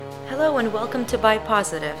Hello and welcome to Bi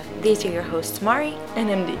Positive. These are your hosts Mari and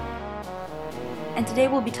MD. And today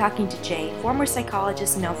we'll be talking to Jay, former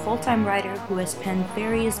psychologist and now full-time writer who has penned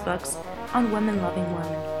various books on women loving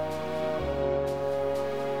women.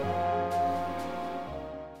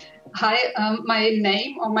 Hi, my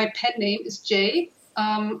name or my pen name is Jay.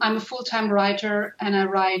 I'm a full-time writer and I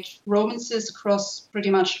write romances across pretty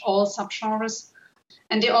much all subgenres.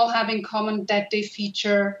 And they all have in common that they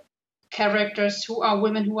feature characters who are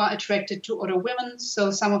women who are attracted to other women.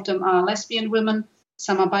 So some of them are lesbian women,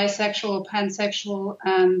 some are bisexual or pansexual,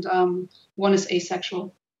 and one is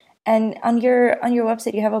asexual. And on your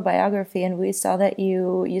website, you have a biography, and we saw that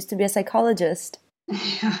you used to be a psychologist.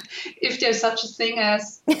 Yeah. If there's such a thing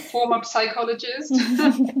as former psychologist,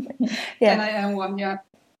 then I am one, yeah.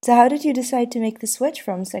 So how did you decide to make the switch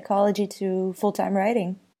from psychology to full-time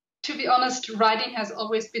writing? To be honest, writing has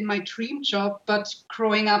always been my dream job, but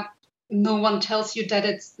growing up, no one tells you that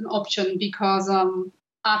it's an option because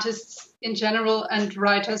artists in general and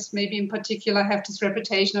writers maybe in particular have this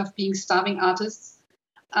reputation of being starving artists.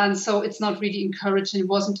 And so it's not really encouraged, and it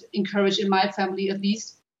wasn't encouraged in my family at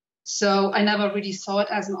least. So I never really saw it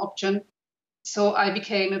as an option. So I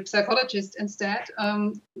became a psychologist instead.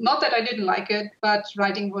 Not that I didn't like it, but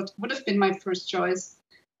writing would have been my first choice.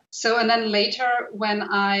 So, and then later when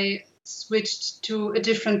I switched to a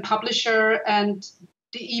different publisher and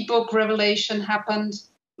the ebook revelation happened,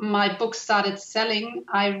 my book started selling,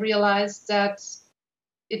 I realized that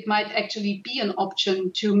it might actually be an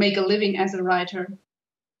option to make a living as a writer.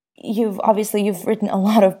 You've written a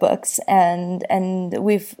lot of books, and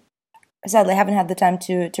we've sadly haven't had the time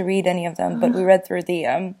to read any of them, but we read through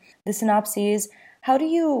the synopses. How do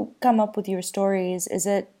you come up with your stories? Is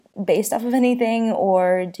it based off of anything,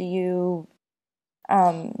 or do you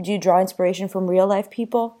draw inspiration from real life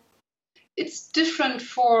people? It's different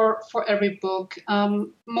for every book.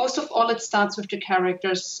 Most of all, it starts with the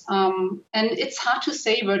characters, and it's hard to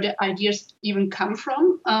say where the ideas even come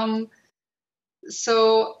from.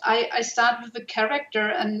 So I start with a character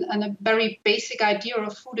and a very basic idea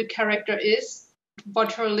of who the character is,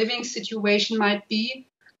 what her living situation might be,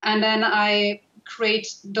 and then I create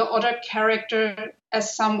the other character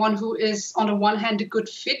as someone who is, on the one hand, a good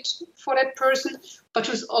fit for that person, but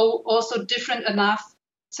who's also different enough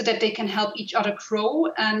so that they can help each other grow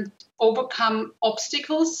and overcome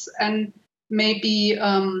obstacles and maybe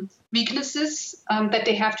weaknesses that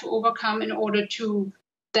they have to overcome in order to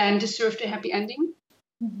then deserve the happy ending.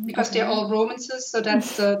 Because they're all romances, so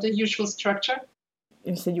that's the usual structure.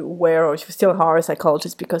 You said you were, or you still are, a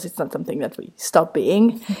psychologist because it's not something that we stop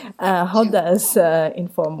being. How does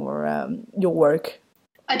inform your work?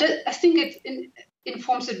 I think it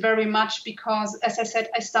informs it very much because, as I said,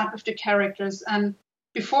 I start with the characters. And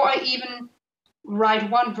before I even write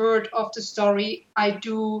one word of the story, I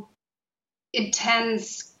do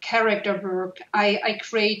intense character work. I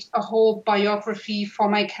create a whole biography for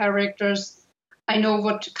my characters. I know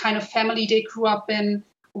what kind of family they grew up in,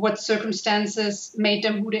 what circumstances made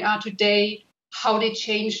them who they are today, how they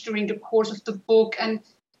changed during the course of the book. And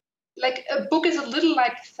like a book is a little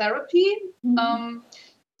like therapy,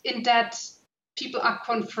 in that people are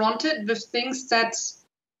confronted with things that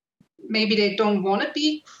maybe they don't want to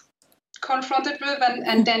be confronted with,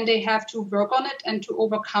 and then they have to work on it and to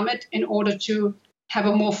overcome it in order to have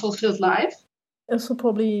a more fulfilled life. Also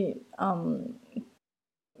probably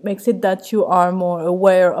makes it that you are more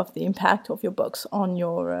aware of the impact of your books on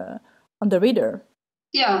the reader.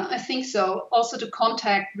 Yeah, I think so. Also, the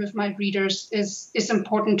contact with my readers is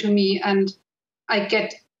important to me, and I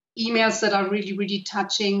get emails that are really, really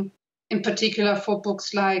touching, in particular for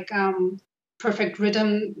books like Perfect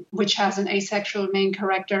Rhythm, which has an asexual main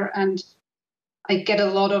character, and I get a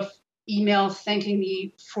lot of emails thanking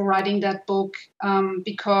me for writing that book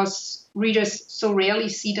because readers so rarely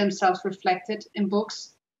see themselves reflected in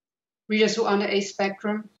books. Readers who are on the A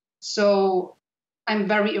spectrum. So I'm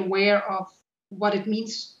very aware of what it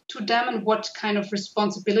means to them and what kind of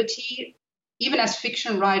responsibility, even as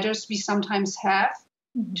fiction writers, we sometimes have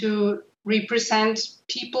to represent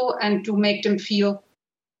people and to make them feel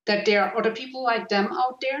that there are other people like them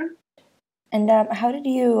out there. And how did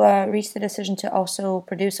you reach the decision to also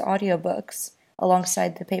produce audiobooks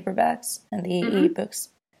alongside the paperbacks and the ebooks?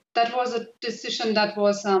 That was a decision that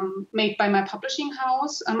was made by my publishing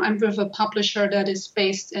house. I'm with a publisher that is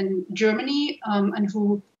based in Germany and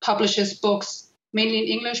who publishes books mainly in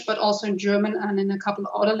English, but also in German and in a couple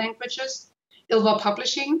of other languages, Ilva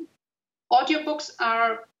Publishing. Audiobooks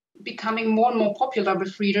are becoming more and more popular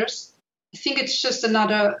with readers. I think it's just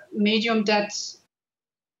another medium that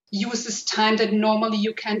uses time that normally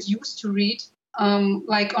you can't use to read,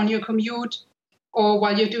 like on your commute, or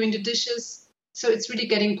while you're doing the dishes. So it's really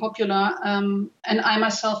getting popular. And I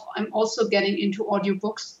myself, I'm also getting into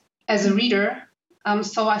audiobooks as a reader.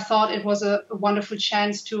 So I thought it was a wonderful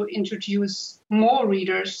chance to introduce more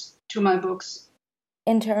readers to my books.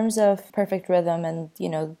 In terms of perfect rhythm and, you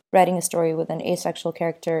know, writing a story with an asexual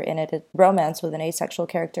character in it, a romance with an asexual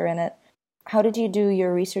character in it, how did you do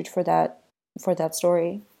your research for that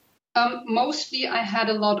story? Mostly I had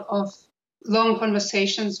a lot of long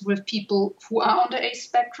conversations with people who are on the ace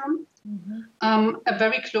spectrum. Mm-hmm. A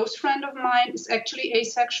very close friend of mine is actually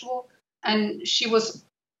asexual, and she was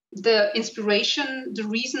the inspiration, the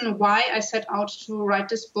reason why I set out to write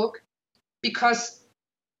this book, because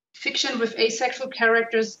fiction with asexual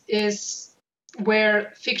characters is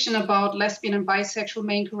where fiction about lesbian and bisexual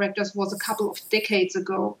main characters was a couple of decades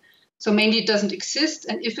ago. So mainly it doesn't exist,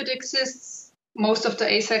 and if it exists, most of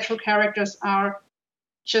the asexual characters are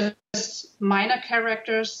just minor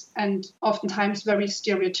characters and oftentimes very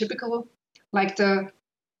stereotypical, like the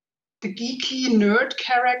geeky nerd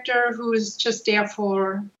character who is just there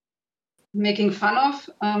for making fun of.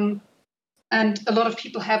 And a lot of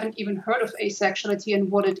people haven't even heard of asexuality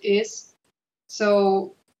and what it is.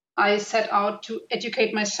 So I set out to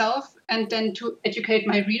educate myself and then to educate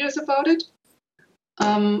my readers about it.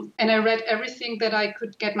 And I read everything that I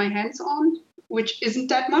could get my hands on, which isn't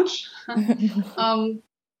that much.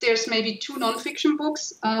 There's maybe 2 nonfiction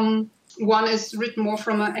books. One is written more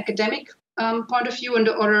from an academic point of view, and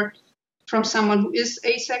the other from someone who is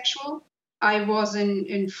asexual. I was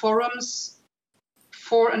in forums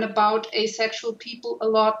for and about asexual people a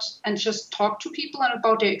lot, and just talked to people and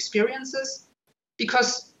about their experiences.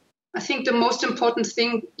 Because I think the most important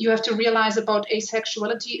thing you have to realize about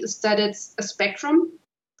asexuality is that it's a spectrum.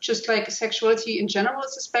 Just like sexuality in general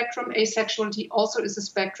is a spectrum, asexuality also is a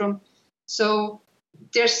spectrum. So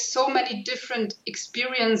there's so many different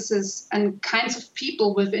experiences and kinds of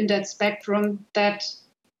people within that spectrum that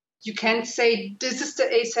you can't say this is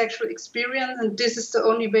the asexual experience and this is the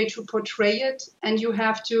only way to portray it. And you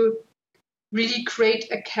have to really create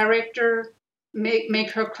a character,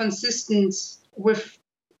 make her consistent with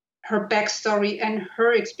her backstory and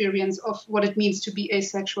her experience of what it means to be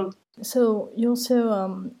asexual. So you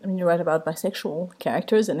also, you write about bisexual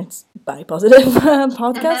characters, and it's bi positive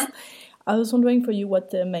podcast. Mm-hmm. I was wondering for you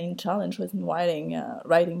what the main challenge was in writing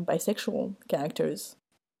bisexual characters.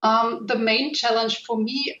 The main challenge for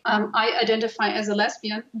me, I identify as a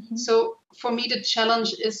lesbian. Mm-hmm. So for me, the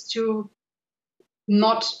challenge is to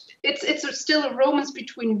not. It's still a romance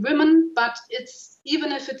between women, but it's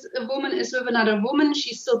even if it's a woman is with another woman,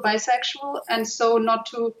 she's still bisexual, and so not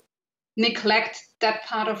to neglect that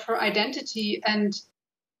part of her identity. And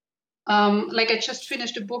like I just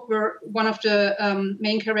finished a book where one of the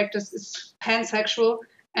main characters is pansexual,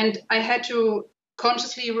 and I had to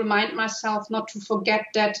consciously remind myself not to forget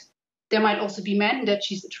that there might also be men that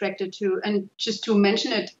she's attracted to, and just to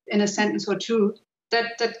mention it in a sentence or two,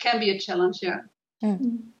 that can be a challenge, yeah.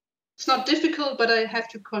 Mm. It's not difficult, but I have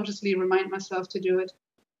to consciously remind myself to do it.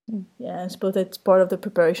 Yeah, I suppose it's part of the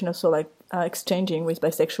preparation of exchanging with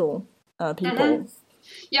bisexual people. Mm-hmm.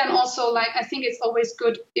 Yeah, and also I think it's always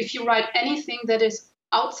good if you write anything that is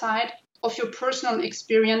outside of your personal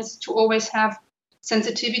experience to always have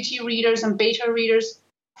sensitivity readers and beta readers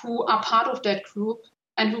who are part of that group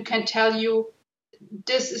and who can tell you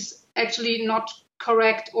this is actually not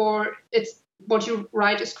correct, or it's what you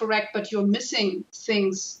write is correct, but you're missing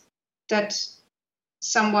things that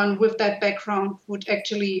someone with that background would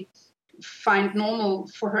actually find normal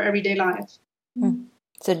for her everyday life. Hmm.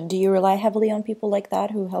 So do you rely heavily on people like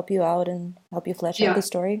that who help you out and help you flesh out the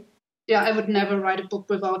story? Yeah, I would never write a book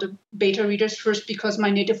without a beta readers. First, because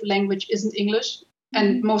my native language isn't English,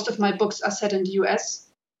 and most of my books are set in the US.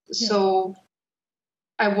 Yeah. So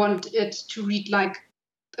I want it to read like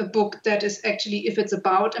a book that is actually, if it's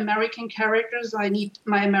about American characters, I need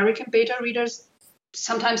my American beta readers.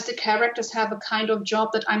 Sometimes the characters have a kind of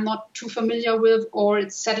job that I'm not too familiar with, or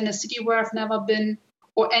it's set in a city where I've never been,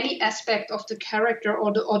 or any aspect of the character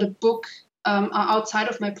or the book are outside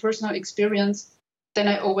of my personal experience. Then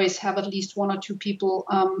I always have at least 1 or 2 people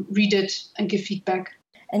read it and give feedback.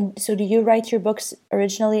 And so do you write your books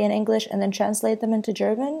originally in English and then translate them into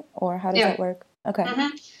German, or how does that work? Okay.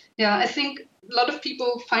 Mm-hmm. Yeah, I think a lot of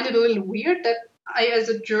people find it a little weird that I, as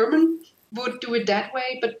a German, would do it that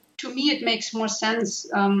way, but to me it makes more sense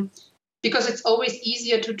because it's always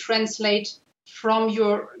easier to translate from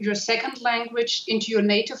your second language into your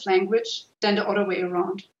native language than the other way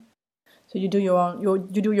around. So you do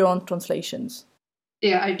your own translations.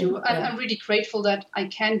 Yeah, I do. Yeah. I'm really grateful that I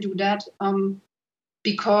can do that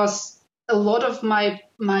because a lot of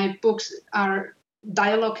my books are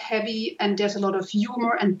dialogue heavy, and there's a lot of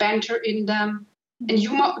humor and banter in them. And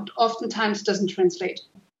humor oftentimes doesn't translate.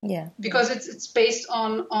 Yeah. Because it's based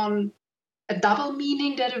on a double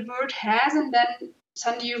meaning that a word has, and then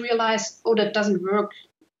suddenly you realize, oh, that doesn't work.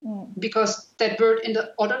 Because that word in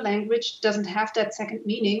the other language doesn't have that second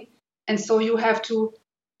meaning. And so you have to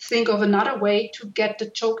think of another way to get the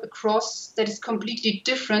joke across that is completely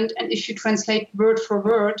different. And if you translate word for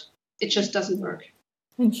word, it just doesn't work.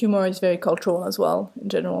 And humor is very cultural as well, in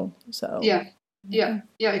general. So Yeah,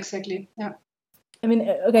 exactly. Yeah. I mean,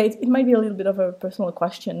 okay, it might be a little bit of a personal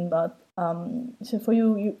question, but so for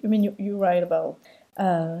you, you write about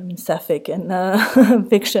sapphic and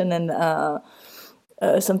fiction and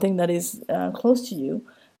something that is close to you.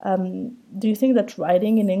 Do you think that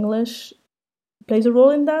writing in English plays a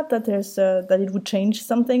role in that? That there's that it would change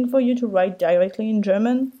something for you to write directly in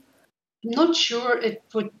German? Not sure it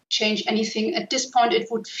would change anything. At this point,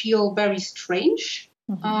 it would feel very strange.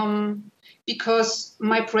 Because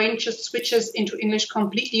my brain just switches into English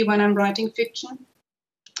completely when I'm writing fiction.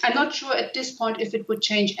 I'm not sure at this point if it would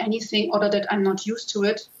change anything other that I'm not used to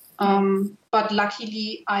it. But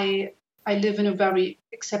luckily, I live in a very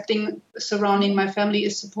accepting surrounding. My family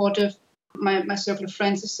is supportive. My circle of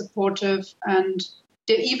friends is supportive. And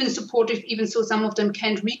they're even supportive, even so some of them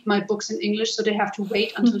can't read my books in English, so they have to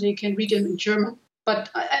wait until they can read them in German. But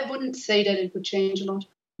I wouldn't say that it would change a lot.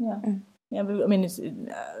 Yeah, but, I mean,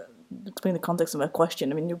 explain the context of my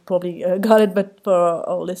question. I mean, you probably got it, but for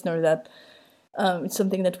our listener, that it's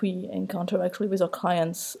something that we encounter actually with our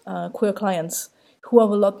clients, queer clients, who are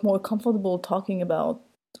a lot more comfortable talking about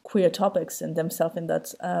queer topics and themselves in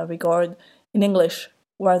that regard in English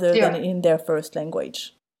rather than in their first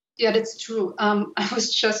language. Yeah, that's true. I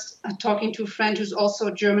was just talking to a friend who's also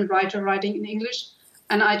a German writer writing in English,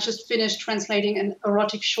 and I just finished translating an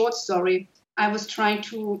erotic short story. I was trying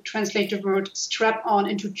to translate the word strap-on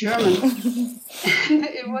into German. And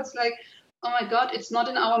it was like, oh my God, it's not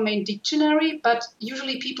in our main dictionary, but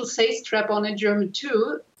usually people say strap-on in German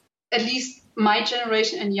too, at least my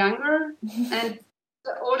generation and younger. And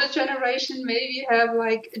the older generation maybe have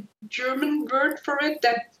like a German word for it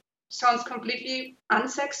that sounds completely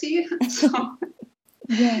unsexy. So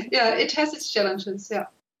yeah, it has its challenges, yeah.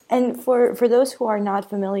 And for those who are not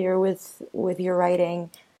familiar with your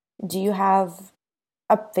writing, do you have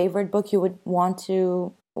a favorite book you would want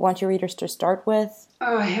your readers to start with?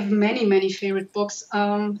 Oh, I have many, many favorite books.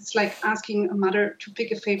 It's like asking a mother to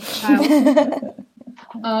pick a favorite child.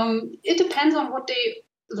 It depends on what they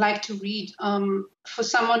like to read. For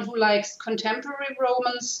someone who likes contemporary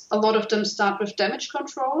romance, a lot of them start with Damage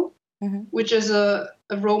Control, which is a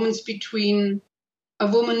romance between a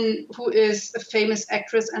woman who is a famous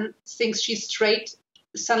actress and thinks she's straight.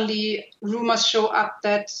 Suddenly rumors show up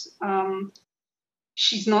that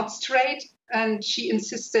she's not straight, and she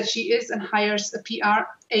insists that she is and hires a PR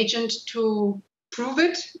agent to prove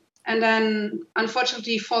it, and then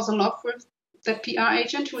unfortunately falls in love with that PR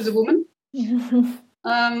agent who is a woman.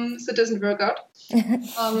 So it doesn't work out.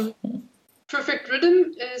 Perfect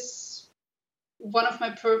Rhythm is one of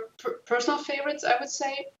my personal favorites, I would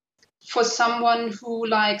say. For someone who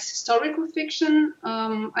likes historical fiction,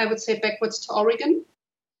 I would say Backwards to Oregon,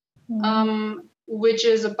 which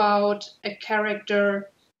is about a character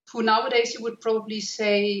who nowadays you would probably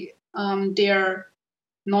say they're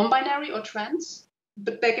non-binary or trans.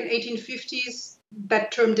 But back in 1850s,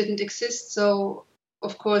 that term didn't exist. So,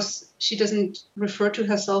 of course, she doesn't refer to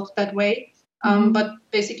herself that way. But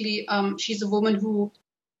basically, she's a woman who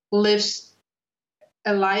lives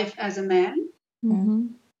a life as a man.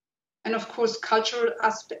 And of course, cultural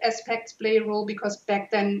aspects play a role because back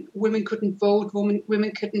then women couldn't vote,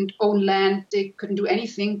 women couldn't own land, they couldn't do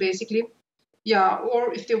anything basically. Yeah,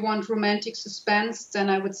 or if they want romantic suspense, then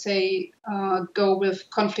I would say go with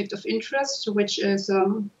Conflict of Interest, which is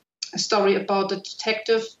a story about a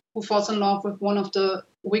detective who falls in love with one of the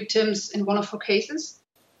victims in one of her cases.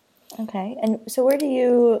 Okay, and so where do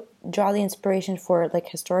you draw the inspiration for like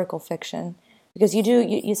historical fiction? Because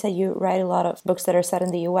you said you write a lot of books that are set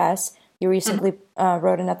in the U.S. You recently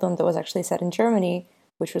wrote another one that was actually set in Germany,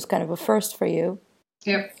 which was kind of a first for you.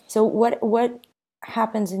 Yeah. So what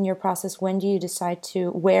happens in your process? When do you decide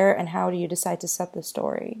where and how do you decide to set the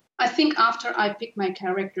story? I think after I pick my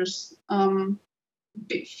characters,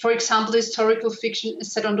 for example, historical fiction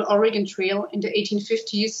is set on the Oregon Trail in the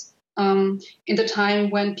 1850s, in the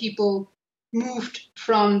time when people moved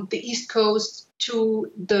from the East Coast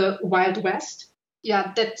to the Wild West.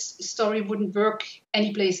 Yeah, that story wouldn't work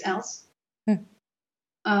anyplace else.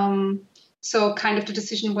 So kind of the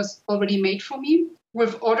decision was already made for me.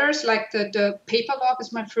 With others, like the Paper Log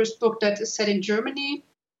is my first book that is set in Germany.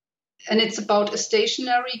 And it's about a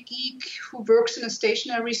stationery geek who works in a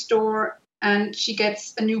stationery store, and she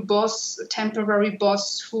gets a new boss, a temporary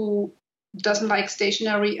boss, who doesn't like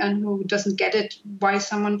stationery and who doesn't get it why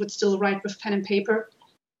someone would still write with pen and paper.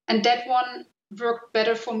 And that one worked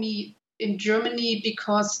better for me in Germany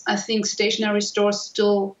because I think stationery stores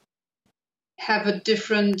still have a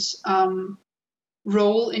different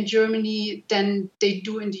role in Germany than they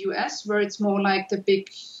do in the US, where it's more like the big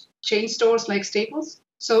chain stores like Staples.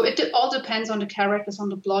 So it all depends on the characters, on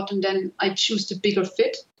the plot, and then I choose the bigger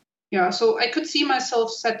fit. Yeah, so I could see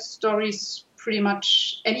myself set stories pretty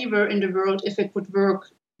much anywhere in the world if it would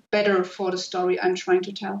work better for the story I'm trying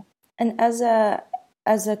to tell. And as a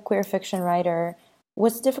queer fiction writer,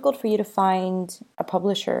 was it difficult for you to find a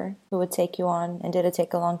publisher who would take you on, and did it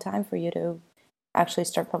take a long time for you to actually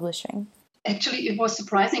start publishing? Actually, it was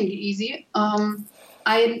surprisingly easy.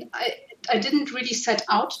 I didn't really set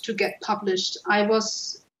out to get published.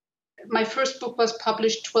 My first book was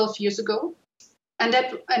published 12 years ago, and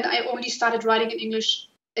I only started writing in English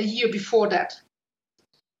a year before that.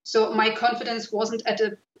 So my confidence wasn't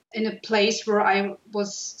in a place where I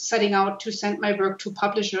was setting out to send my work to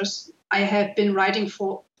publishers. I had been writing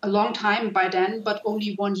for a long time by then, but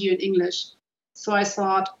only 1 year in English. So I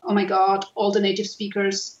thought, oh my God, all the native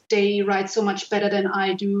speakers, they write so much better than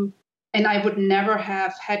I do. And I would never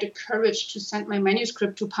have had the courage to send my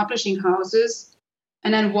manuscript to publishing houses.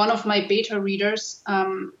 And then one of my beta readers,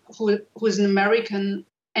 who is an American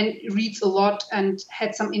and reads a lot and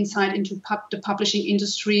had some insight into the publishing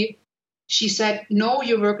industry, she said, no,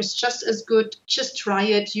 your work is just as good. Just try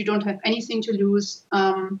it. You don't have anything to lose.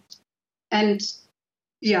 And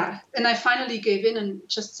I finally gave in and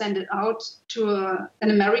just sent it out to an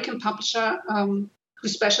American publisher who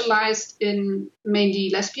specialized in mainly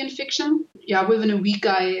lesbian fiction. Yeah, within a week,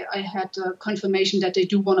 I had confirmation that they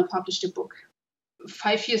do want to publish the book.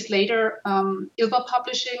 5 years later, Ilva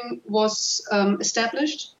Publishing was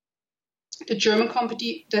established, the German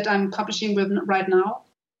company that I'm publishing with right now.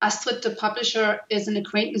 Astrid, the publisher, is an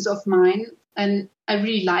acquaintance of mine, and I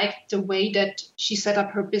really liked the way that she set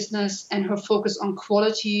up her business and her focus on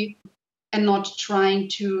quality and not trying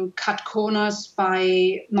to cut corners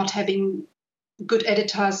by not having good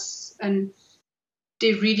editors. And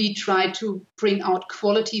they really try to bring out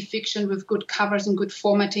quality fiction with good covers and good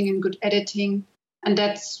formatting and good editing. And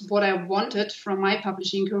that's what I wanted from my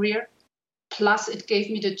publishing career. Plus, it gave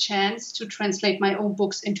me the chance to translate my own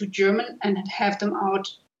books into German and have them out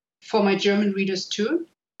for my German readers too.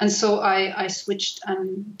 And so I switched,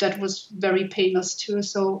 and that was very painless too.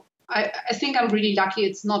 So I think I'm really lucky.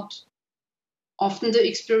 It's not often the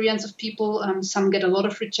experience of people. Some get a lot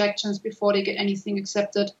of rejections before they get anything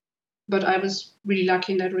accepted. But I was really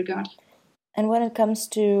lucky in that regard. And when it comes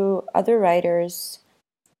to other writers,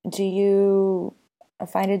 do you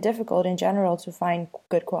find it difficult in general to find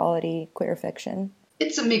good quality queer fiction?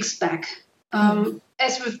 It's a mixed bag.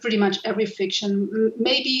 As with pretty much every fiction,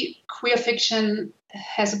 maybe queer fiction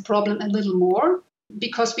has a problem a little more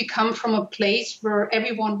because we come from a place where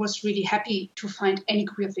everyone was really happy to find any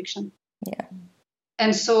queer fiction. Yeah.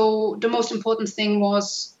 And so the most important thing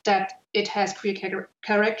was that it has queer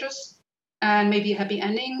characters and maybe a happy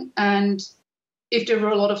ending. And if there were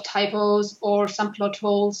a lot of typos or some plot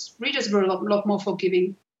holes, readers were a lot more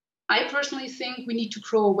forgiving. I personally think we need to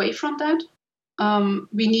grow away from that.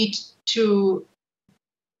 We need to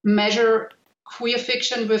measure queer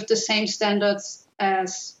fiction with the same standards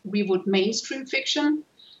as we would mainstream fiction,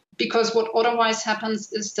 because what otherwise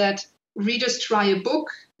happens is that readers try a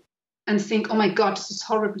book and think, oh my God, this is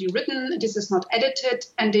horribly written, this is not edited,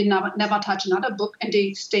 and they never touch another book, and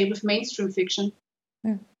they stay with mainstream fiction.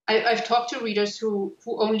 I've talked to readers who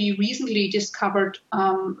only recently discovered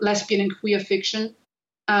lesbian and queer fiction,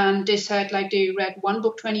 and they said like they read one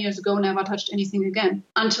book 20 years ago, never touched anything again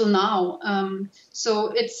until now. So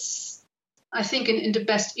it's, I think, in the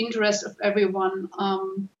best interest of everyone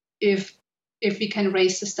if we can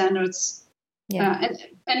raise the standards. Yeah.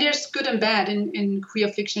 And there's good and bad in queer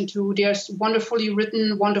fiction too. There's wonderfully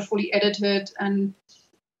written, wonderfully edited and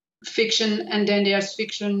fiction, and then there's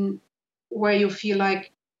fiction where you feel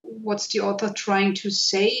like, what's the author trying to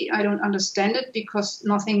say? I don't understand it because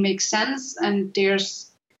nothing makes sense, and there's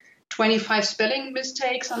 25 spelling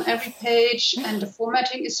mistakes on every page, and the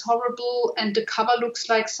formatting is horrible, and the cover looks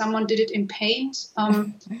like someone did it in paint.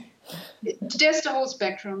 There's the whole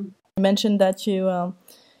spectrum. You mentioned that you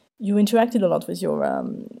interacted a lot with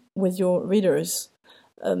your readers.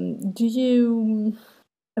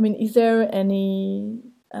 Is there any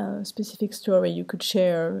specific story you could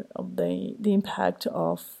share of the impact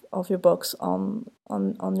of your books on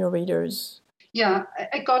your readers? Yeah,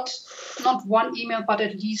 I got not one email, but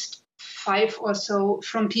at least 5 or so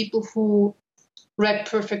from people who read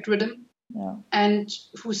Perfect Rhythm and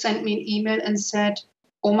who sent me an email and said,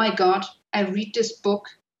 "Oh my God, I read this book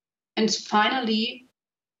and finally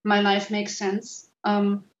my life makes sense."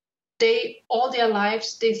 They all their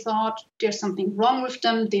lives they thought there's something wrong with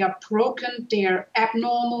them, they are broken, they are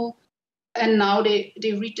abnormal, and now they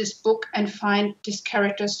read this book and find these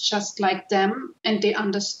characters just like them, and they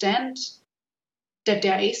understand that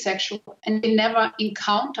they're asexual, and they never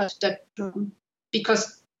encountered that term,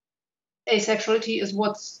 because asexuality is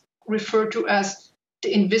what's referred to as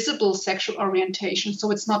the invisible sexual orientation, so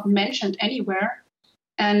it's not mentioned anywhere,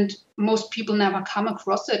 and most people never come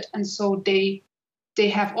across it, and so they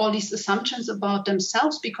have all these assumptions about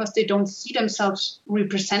themselves because they don't see themselves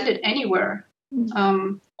represented anywhere.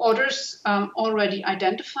 Others already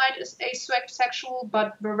identified as asexual,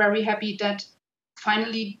 but were very happy that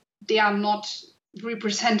finally they are not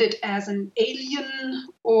represented as an alien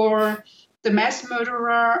or the mass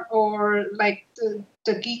murderer or like the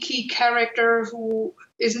geeky character who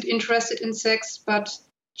isn't interested in sex, but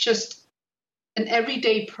just an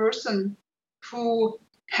everyday person who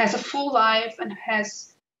has a full life and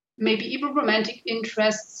has maybe even romantic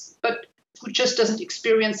interests, but who just doesn't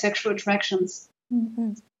experience sexual attractions.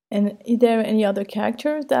 Mm-hmm. And is there any other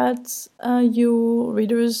character that you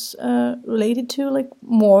readers related to, like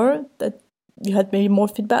more, that you had maybe more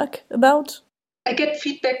feedback about? I get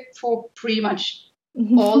feedback for pretty much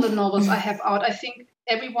all the novels I have out. I think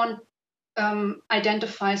everyone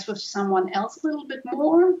identifies with someone else a little bit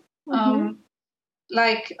more. I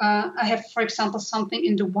have, for example, Something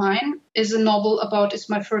in the Wine is a novel about, it's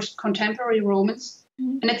my first contemporary romance.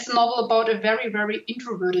 And it's a novel about a very, very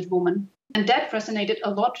introverted woman. And that resonated a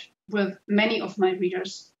lot with many of my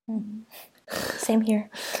readers. Same here.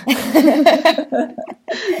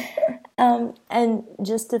 And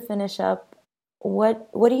just to finish up,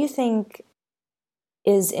 what do you think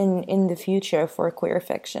is in the future for queer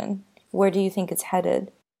fiction? Where do you think it's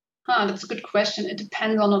headed? That's a good question. It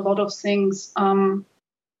depends on a lot of things.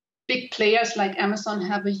 Big players like Amazon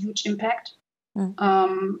have a huge impact.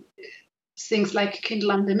 Things like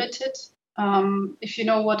Kindle Unlimited. If you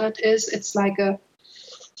know what that is, it's like a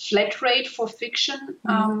flat rate for fiction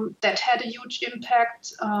that had a huge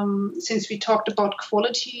impact. Since we talked about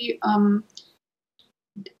quality,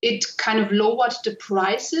 it kind of lowered the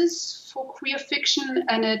prices for queer fiction,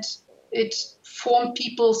 and it formed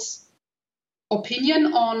people's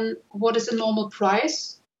opinion on what is a normal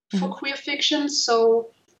price for queer fiction.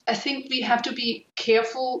 So I think we have to be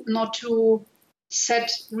careful not to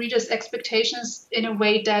set readers' expectations in a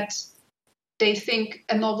way that they think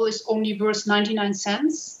a novel is only worth 99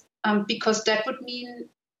 cents, because that would mean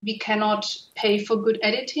we cannot pay for good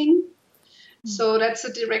editing. So that's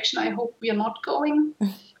a direction I hope we are not going.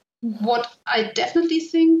 What I definitely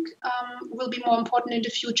think will be more important in the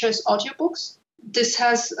future is audiobooks. This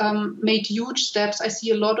has made huge steps. I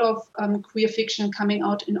see a lot of queer fiction coming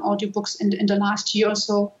out in audiobooks in the last year or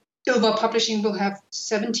so. Ilva Publishing will have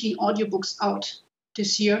 17 audiobooks out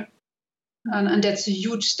this year. And that's a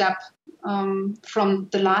huge step from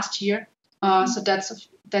the last year. So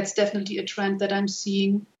that's definitely a trend that I'm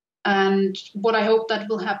seeing. And what I hope that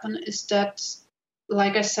will happen is that,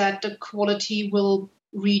 like I said, the quality will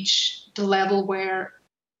reach the level where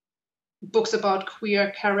books about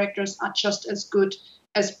queer characters are just as good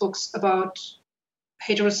as books about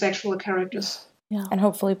heterosexual characters. Yeah, and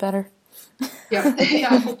hopefully better.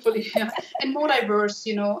 Yeah, hopefully. Yeah. And more diverse,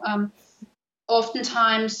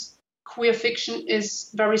 oftentimes queer fiction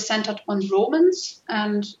is very centered on romance,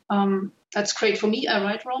 and that's great for me. I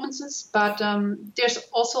write romances, but there's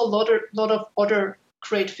also a lot of other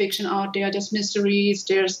great fiction out there. There's mysteries,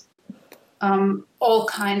 there's all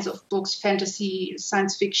kinds of books, fantasy,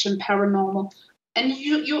 science fiction, paranormal, and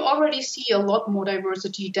you already see a lot more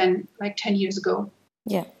diversity than like 10 years ago.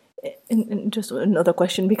 Yeah. And just another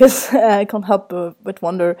question, because I can't help but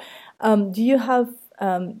wonder: do you have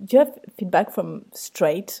feedback from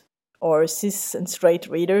straight or cis and straight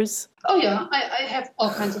readers? Oh yeah, I have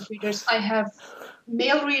all kinds of readers. I have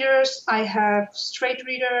male readers, I have straight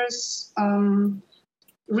readers,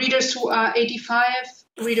 readers who are 85,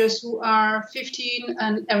 readers who are 15,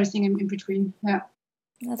 and everything in between. Yeah,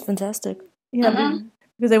 that's fantastic. Yeah,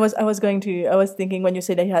 because I was thinking when you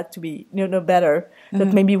said that it had to be better,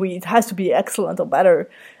 that maybe it has to be excellent or better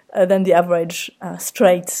than the average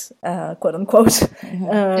straight quote unquote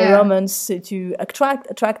romance to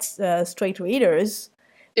attract straight readers.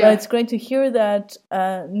 Yeah. But it's great to hear that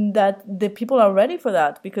that the people are ready for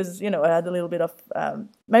that, because I had a little bit of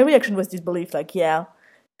my reaction was disbelief, like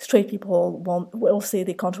straight people will say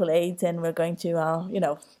they can't relate, and we're going to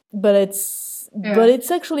but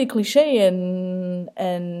it's actually cliche,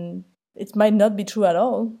 and it might not be true at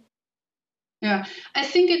all. Yeah, I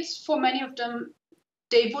think it's for many of them,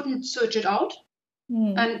 they wouldn't search it out,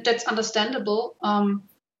 and that's understandable.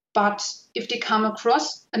 But if they come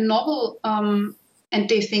across a novel and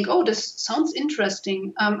they think, oh, this sounds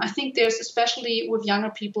interesting, I think there's, especially with younger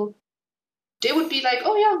people, they would be like,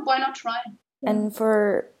 oh yeah, why not try? And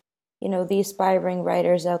for, the aspiring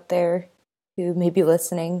writers out there who may be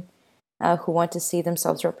listening, who want to see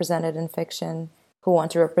themselves represented in fiction, who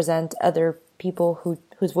want to represent other people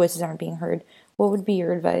whose voices aren't being heard, what would be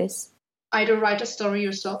your advice? Either write a story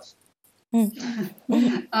yourself. Because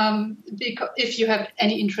if you have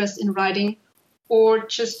any interest in writing, or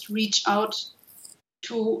just reach out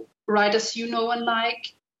to writers you know and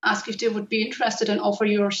like, ask if they would be interested and offer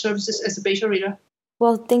your services as a beta reader.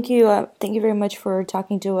 Well, thank you very much for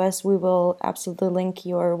talking to us. We will absolutely link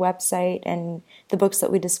your website and the books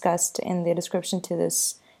that we discussed in the description to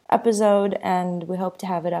this episode, and we hope to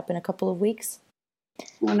have it up in a couple of weeks.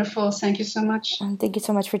 Wonderful. Thank you so much. And thank you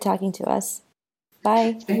so much for talking to us.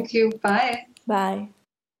 Bye. Thank you. Bye. Bye.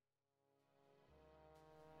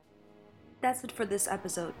 That's it for this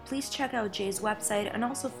episode. Please check out Jay's website and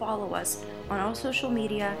also follow us on all social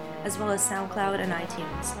media as well as SoundCloud and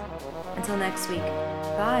iTunes. Until next week,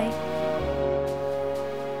 bye!